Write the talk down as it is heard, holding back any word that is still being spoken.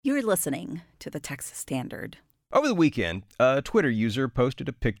You're listening to the Texas Standard. Over the weekend, a Twitter user posted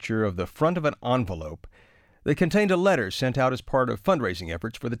a picture of the front of an envelope that contained a letter sent out as part of fundraising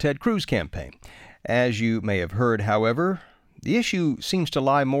efforts for the Ted Cruz campaign. As you may have heard, however, the issue seems to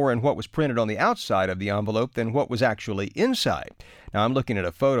lie more in what was printed on the outside of the envelope than what was actually inside. Now, I'm looking at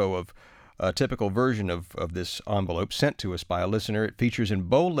a photo of a typical version of this envelope sent to us by a listener. It features in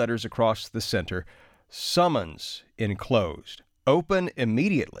bold letters across the center, "Summons enclosed. Open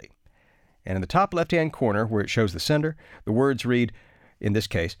immediately." And in the top left-hand corner, where it shows the sender, the words read, in this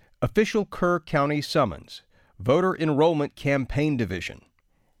case, "Official Kerr County Summons, Voter Enrollment Campaign Division,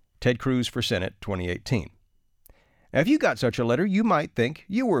 Ted Cruz for Senate 2018. Now, if you got such a letter, you might think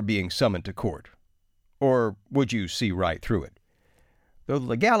you were being summoned to court. Or would you see right through it? Though the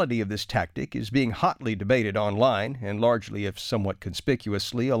legality of this tactic is being hotly debated online, and largely, if somewhat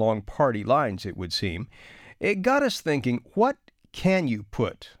conspicuously, along party lines, it would seem, it got us thinking, what can you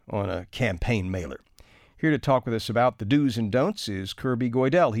put on a campaign mailer? Here to talk with us about the do's and don'ts is Kirby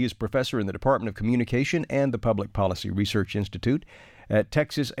Goydell. He is professor in the Department of Communication and the Public Policy Research Institute at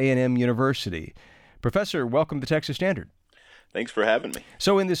Texas A&M University. Professor, welcome to the Texas Standard. Thanks for having me.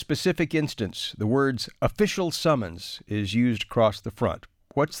 So in this specific instance, the words "official summons" is used across the front.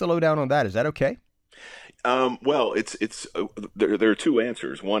 What's the lowdown on that? Is that okay? Well, there are two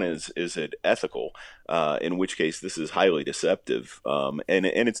answers. One is it ethical? In which case, this is highly deceptive, and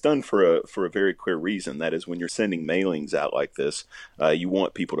it's done for a very clear reason. That is, when you're sending mailings out like this, you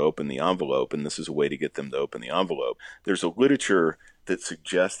want people to open the envelope, and this is a way to get them to open the envelope. There's a literature that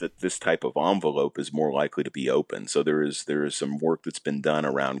suggests that this type of envelope is more likely to be open. So there is some work that's been done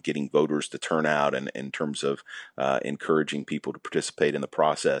around getting voters to turn out, and in terms of encouraging people to participate in the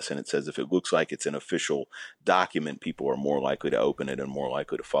process. And it says if it looks like it's an official document, people are more likely to open it and more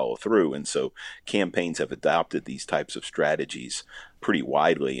likely to follow through. And so campaigns have adopted these types of strategies pretty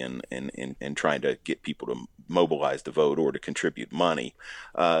widely in trying to get people to mobilize to vote or to contribute money.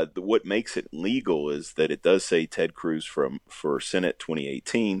 What makes it legal is that it does say Ted Cruz for Senate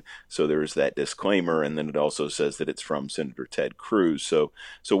 2018, so there's that disclaimer, and then it also says that it's from Senator Ted Cruz. So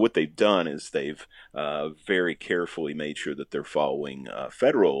what they've done is they've very carefully made sure that they're following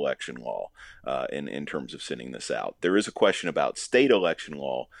federal election law in terms of sending this out. There is a question about state election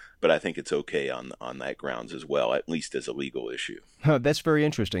law, but I think it's okay on that grounds as well, at least as a legal issue. That's very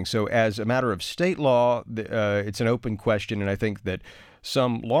interesting. So as a matter of state law, it's an open question, and I think that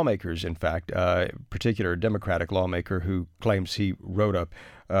some lawmakers, in fact, particular Democratic lawmaker who claims he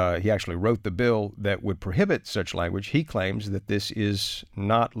actually wrote the bill that would prohibit such language, he claims that this is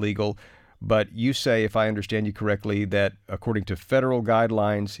not legal. But you say, if I understand you correctly, that according to federal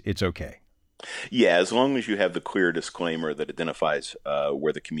guidelines, it's okay. Yeah, as long as you have the clear disclaimer that identifies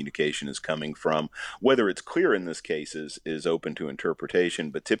where the communication is coming from. Whether it's clear in this case is open to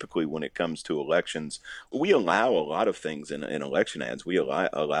interpretation, but typically when it comes to elections, we allow a lot of things in election ads. We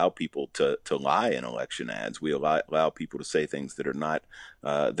allow people to lie in election ads. We allow people to say things that are not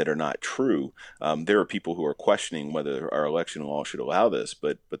true. There are people who are questioning whether our election law should allow this,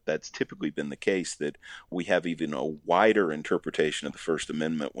 but that's typically been the case, that we have even a wider interpretation of the First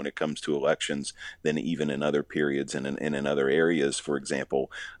Amendment when it comes to elections than even in other periods and in other areas. For example,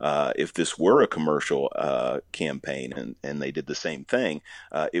 if this were a commercial campaign and they did the same thing,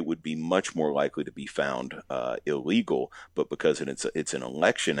 it would be much more likely to be found illegal. But because it's an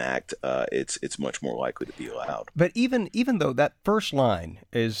election act, it's much more likely to be allowed. But even though that first line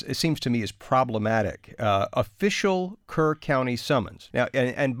it seems to me is problematic, official Kerr County summons. Now,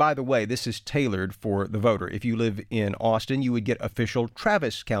 and by the way, this is tailored for the voter. If you live in Austin, you would get official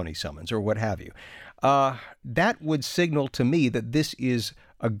Travis County summons or what have you. That would signal to me that this is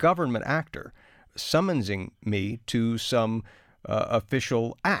a government actor summoning me to some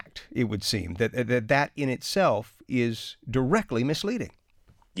official act. It would seem that in itself is directly misleading.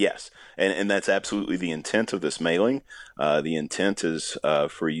 Yes, and that's absolutely the intent of this mailing. The intent is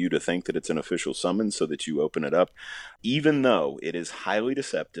for you to think that it's an official summons so that you open it up, even though it is highly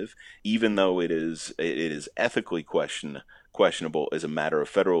deceptive, even though it is ethically questionable as a matter of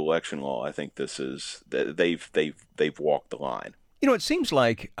federal election law. I think they've walked the line. You know, it seems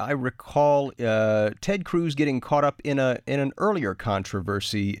like I recall Ted Cruz getting caught up in an earlier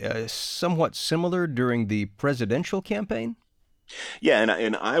controversy, somewhat similar during the presidential campaign. Yeah, and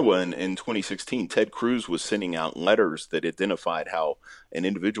in Iowa in 2016, Ted Cruz was sending out letters that identified how an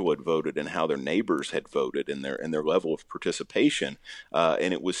individual had voted and how their neighbors had voted and their level of participation.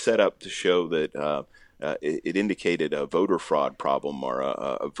 And it was set up to show that it indicated a voter fraud problem or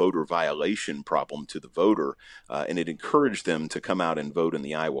a voter violation problem to the voter, and it encouraged them to come out and vote in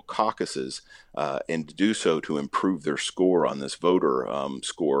the Iowa caucuses and to do so to improve their score on this voter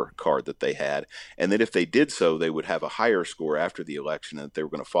score card that they had, and that if they did so, they would have a higher score after the election, and that they were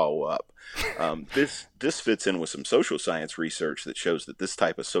going to follow up. This fits in with some social science research that shows that this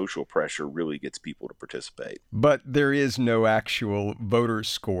type of social pressure really gets people to participate. But there is no actual voter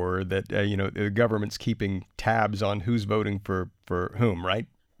score that, the government's keeping tabs on who's voting for whom, right?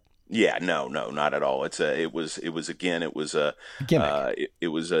 Yeah, no, not at all. It was a gimmick. It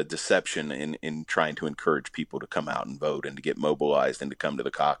was a deception in trying to encourage people to come out and vote and to get mobilized and to come to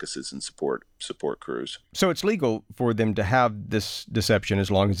the caucuses and support Cruz. So it's legal for them to have this deception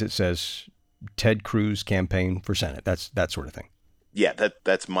as long as it says Ted Cruz campaign for Senate. That's that sort of thing. Yeah,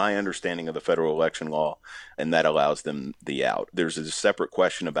 that's my understanding of the federal election law, and that allows them the out. There's a separate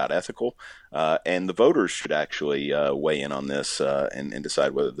question about ethical, and the voters should actually weigh in on this and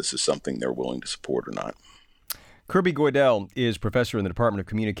decide whether this is something they're willing to support or not. Kirby Goidel is professor in the Department of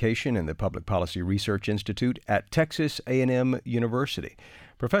Communication and the Public Policy Research Institute at Texas A&M University.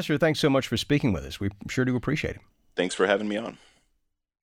 Professor, thanks so much for speaking with us. We sure do appreciate it. Thanks for having me on.